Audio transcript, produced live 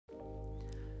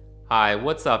Hi,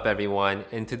 what's up everyone?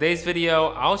 In today's video,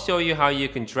 I'll show you how you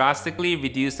can drastically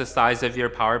reduce the size of your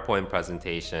PowerPoint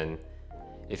presentation.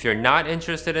 If you're not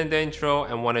interested in the intro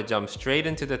and want to jump straight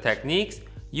into the techniques,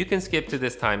 you can skip to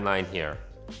this timeline here.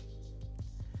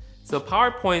 So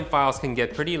PowerPoint files can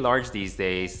get pretty large these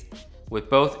days. With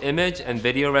both image and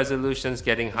video resolutions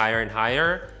getting higher and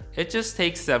higher, it just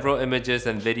takes several images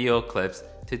and video clips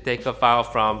to take a file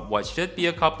from what should be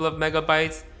a couple of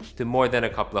megabytes to more than a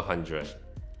couple of hundred.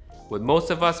 With most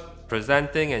of us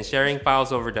presenting and sharing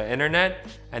files over the internet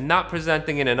and not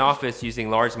presenting in an office using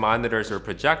large monitors or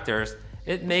projectors,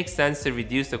 it makes sense to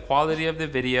reduce the quality of the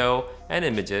video and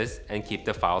images and keep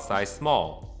the file size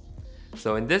small.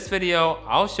 So in this video,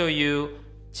 I'll show you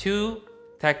 2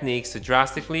 techniques to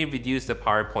drastically reduce the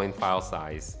PowerPoint file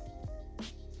size.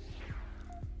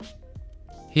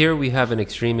 Here we have an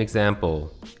extreme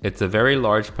example. It's a very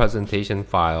large presentation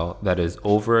file that is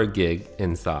over a gig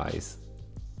in size.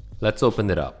 Let's open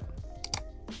it up.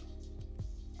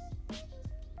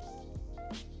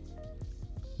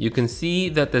 You can see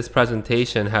that this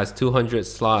presentation has 200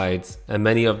 slides and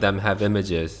many of them have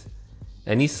images.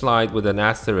 Any slide with an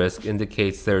asterisk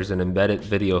indicates there's an embedded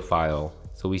video file,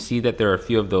 so we see that there are a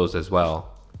few of those as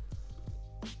well.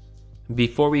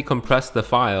 Before we compress the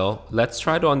file, let's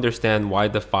try to understand why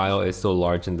the file is so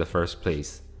large in the first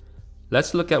place.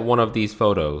 Let's look at one of these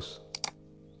photos.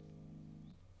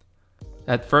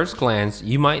 At first glance,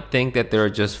 you might think that there are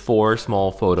just 4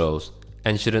 small photos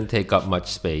and shouldn't take up much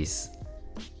space.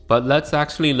 But let's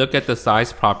actually look at the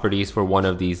size properties for one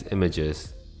of these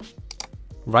images.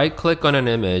 Right-click on an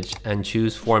image and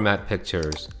choose Format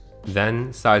Pictures,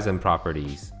 then Size and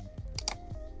Properties.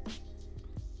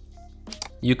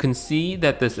 You can see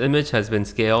that this image has been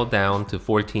scaled down to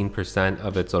 14%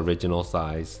 of its original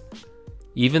size.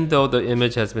 Even though the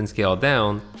image has been scaled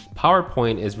down,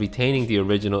 PowerPoint is retaining the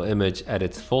original image at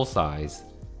its full size.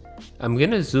 I'm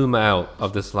going to zoom out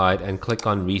of the slide and click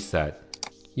on Reset.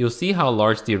 You'll see how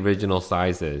large the original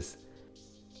size is.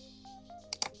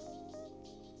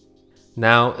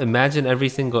 Now imagine every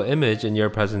single image in your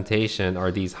presentation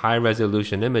are these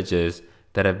high-resolution images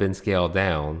that have been scaled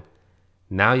down.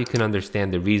 Now you can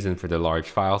understand the reason for the large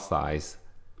file size.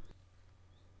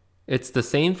 It's the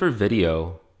same for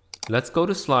video. Let's go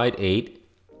to slide 8,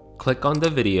 click on the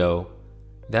video,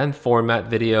 then Format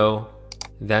Video,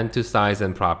 then to Size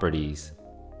and Properties.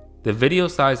 The video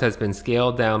size has been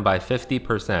scaled down by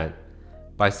 50%.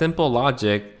 By simple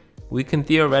logic, we can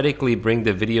theoretically bring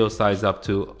the video size up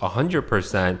to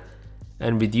 100%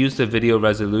 and reduce the video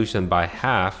resolution by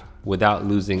half without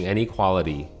losing any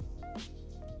quality.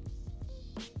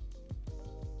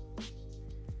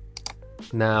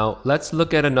 Now, let's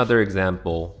look at another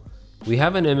example. We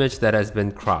have an image that has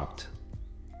been cropped.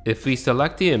 If we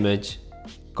select the image,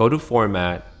 go to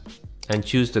Format, and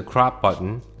choose the Crop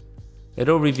button,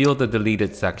 it'll reveal the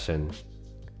deleted section.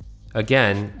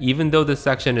 Again, even though the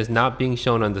section is not being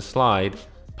shown on the slide,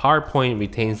 PowerPoint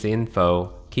retains the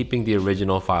info, keeping the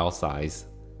original file size.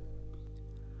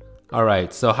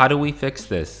 Alright, so how do we fix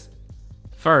this?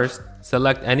 First,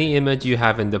 select any image you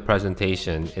have in the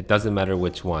presentation, it doesn't matter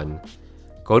which one.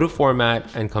 Go to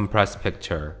Format and Compress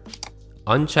Picture.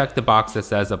 Uncheck the box that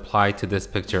says Apply to this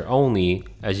picture only,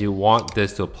 as you want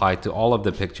this to apply to all of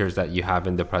the pictures that you have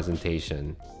in the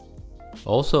presentation.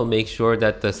 Also make sure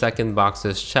that the second box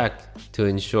is checked to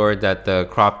ensure that the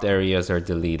cropped areas are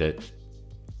deleted.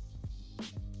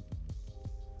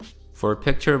 For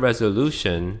picture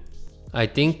resolution, I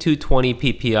think 220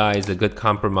 ppi is a good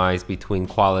compromise between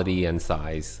quality and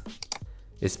size,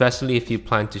 especially if you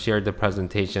plan to share the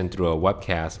presentation through a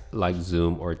webcast like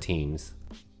Zoom or Teams.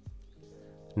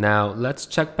 Now let's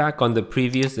check back on the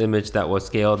previous image that was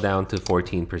scaled down to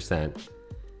 14%.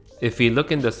 If we look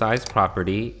in the size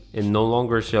property, it no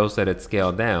longer shows that it's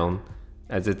scaled down,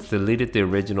 as it's deleted the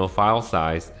original file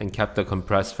size and kept the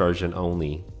compressed version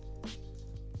only.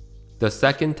 The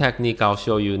second technique I'll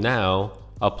show you now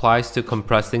applies to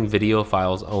compressing video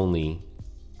files only.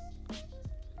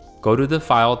 Go to the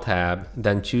File tab,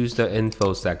 then choose the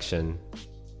Info section.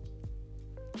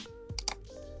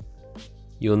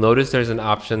 You'll notice there's an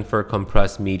option for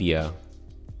compressed media.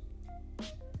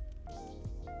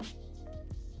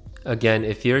 Again,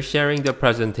 if you're sharing the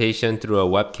presentation through a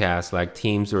webcast like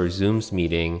Teams or Zoom's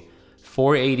meeting,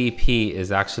 480p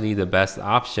is actually the best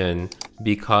option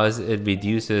because it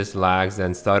reduces lags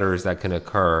and stutters that can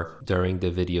occur during the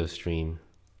video stream.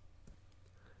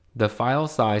 The file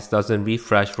size doesn't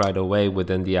refresh right away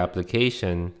within the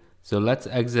application, so let's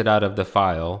exit out of the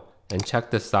file and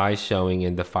check the size showing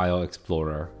in the File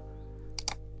Explorer.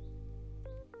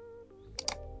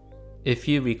 If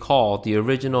you recall, the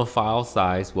original file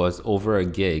size was over a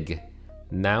gig.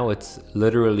 Now it's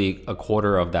literally a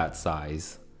quarter of that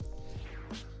size.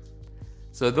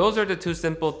 So those are the two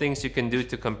simple things you can do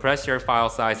to compress your file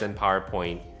size in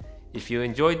PowerPoint. If you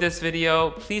enjoyed this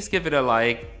video, please give it a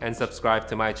like and subscribe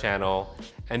to my channel.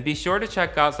 And be sure to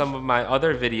check out some of my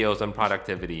other videos on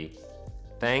productivity.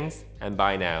 Thanks and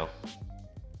bye now.